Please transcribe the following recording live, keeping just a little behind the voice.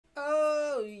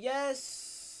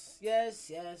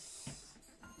Yes.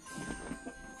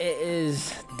 It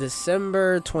is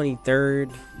December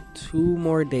 23rd. 2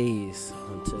 more days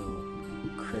until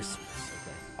Christmas.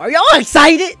 Okay. Are y'all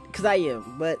excited? Cause I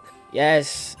am. But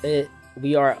yes,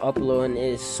 we are uploading.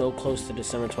 It is so close to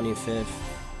December 25th.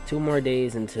 2 more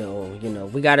days until,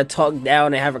 we gotta talk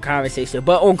down and have a conversation.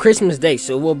 But on Christmas Day,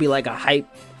 so it will be like a hype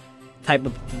type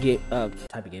of video.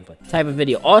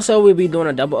 Also, we'll be doing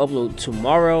a double upload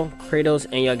tomorrow, Kratos,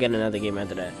 and y'all get another game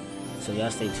after that. So y'all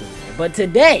stay tuned. But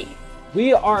today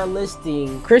we are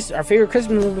listing our favorite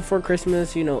Christmas movie before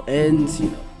Christmas, ends,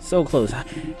 so close.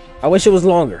 I wish it was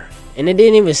longer. And it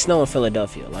didn't even snow in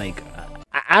Philadelphia. Like,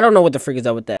 I don't know what the freak is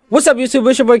up with that. What's up, YouTube?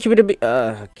 It's your boy QB.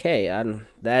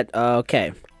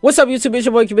 Okay. What's up, YouTube? It's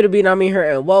your boy QB, and I'm here,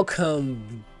 and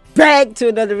welcome back to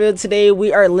another video. Today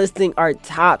we are listing our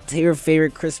top tier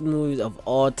favorite Christmas movies of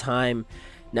all time.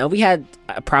 Now, we had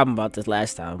a problem about this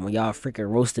last time when y'all freaking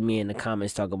roasted me in the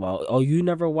comments talking about, oh, you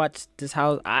never watched this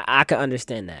house. I can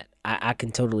understand that. I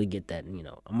can totally get that.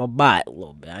 I'm a bot a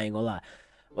little bit. I ain't gonna lie.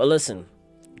 But listen,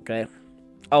 okay.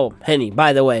 Oh, Henny,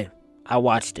 by the way, I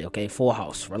watched it. Okay, Full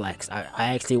House. Relax.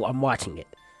 I'm watching it.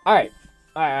 All right.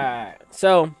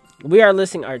 So we are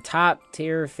listing our top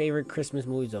tier favorite Christmas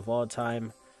movies of all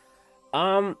time.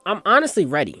 I'm honestly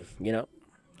ready.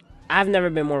 I've never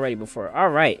been more ready before. All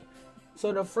right.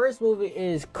 So the first movie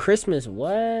is Christmas.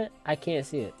 What? I can't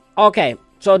see it. Okay.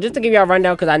 So just to give y'all a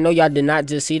rundown, because I know y'all did not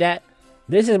just see that.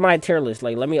 This is my tier list.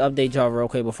 Like, let me update y'all real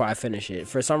quick before I finish it.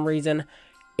 For some reason,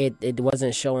 it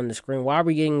wasn't showing the screen. Why are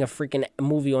we getting a freaking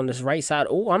movie on this right side?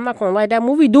 Oh, I'm not gonna lie, that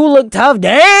movie do look tough.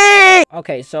 Dang!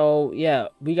 Okay, so yeah,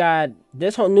 we got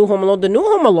this whole new Home Alone. The new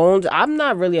Home Alones, I'm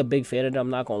not really a big fan of them, I'm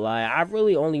not gonna lie. I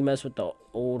really only mess with the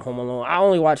old Home Alone. I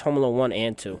only watch Home Alone 1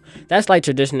 and 2. That's like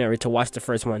traditionary to watch the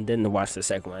first one, then to watch the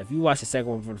second one. If you watch the second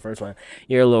one for the first one,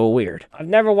 you're a little weird. I've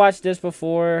never watched this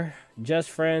before. Just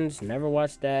Friends, never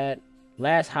watched that.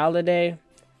 Last Holiday.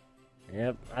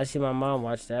 Yep, I see my mom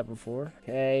watch that before.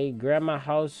 Okay, Grandma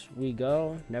House We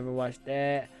Go. Never watched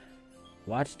that.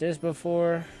 Watched this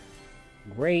before.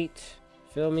 Great.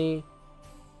 Feel me?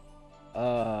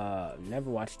 Never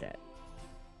watched that.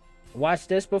 Watched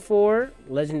this before.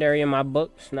 Legendary in my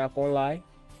books, not gonna lie.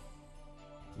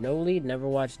 No Lead, never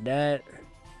watched that.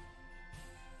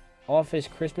 Office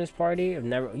Christmas Party, I've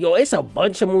never. Yo, it's a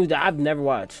bunch of movies that I've never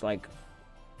watched. Like,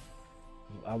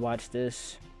 I watched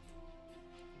this.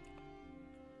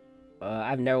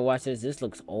 I've never watched this. This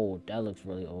looks old. That looks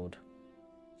really old.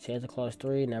 Santa Claus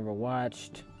 3, never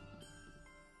watched.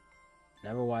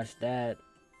 Never watched that.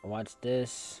 I watched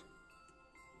this.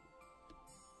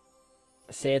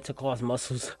 Santa Claus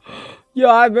Muscles. Yo,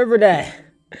 I remember that.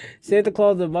 Santa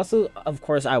Claus the Muscles. Of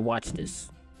course, I watched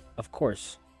this. Of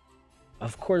course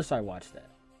I watched that.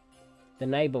 The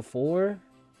Night Before.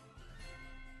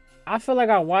 I feel like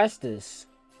I watched this.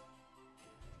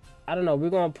 I don't know.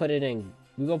 We're gonna put it in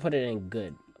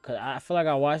good, cause I feel like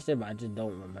I watched it, but I just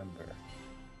don't remember.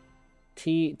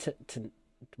 T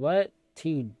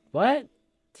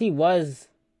was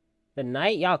the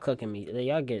night. Y'all cooking me.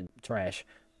 Y'all get trash.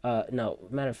 No,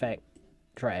 matter of fact,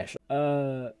 trash.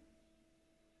 I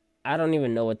don't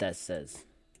even know what that says.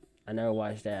 I never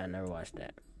watched that.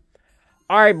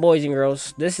 All right, boys and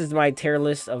girls, this is my tier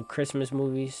list of Christmas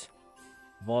movies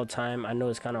of all time. I know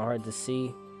it's kind of hard to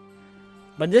see,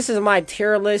 but this is my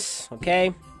tier list,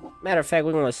 okay? Matter of fact,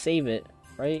 we're going to save it,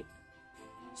 right?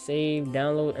 Save,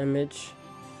 download image.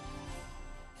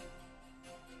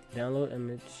 Download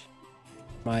image.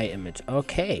 My image.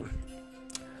 Okay.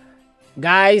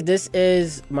 Guys, this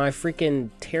is my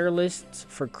freaking tier list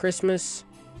for Christmas.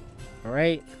 All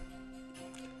right?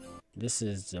 This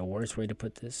is the worst way to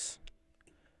put this.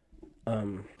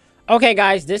 Okay,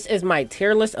 guys, this is my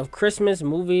tier list of Christmas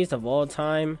movies of all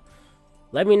time.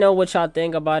 Let me know what y'all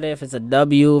think about it. If it's a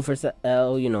W, if it's an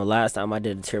L. Last time I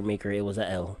did a tier maker, it was an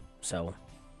L. So,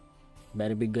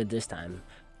 better be good this time.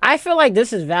 I feel like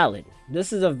this is valid.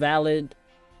 This is a valid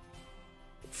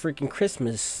freaking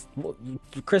Christmas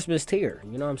tier.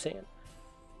 You know what I'm saying?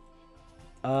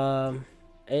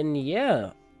 And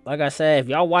yeah. Like I said, if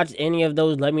y'all watch any of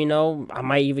those, let me know. I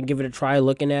might even give it a try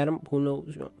looking at them. Who knows?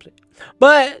 You know what I'm saying?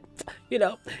 But,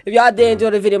 if y'all did enjoy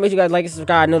the video, make sure you guys like and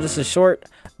subscribe. I know this is short,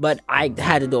 but I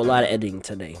had to do a lot of editing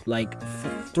today. Like,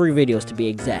 3 videos to be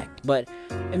exact. But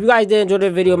if you guys did enjoy the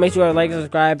video, make sure you guys like and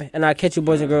subscribe. And I'll catch you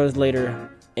boys and girls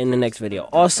later in the next video.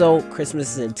 Also,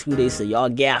 Christmas is in 2 days, so y'all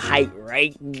get hype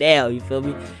right now. You feel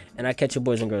me? And I'll catch you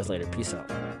boys and girls later. Peace out.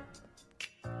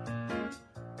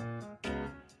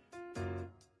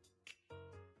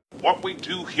 What we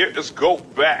do here is go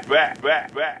back.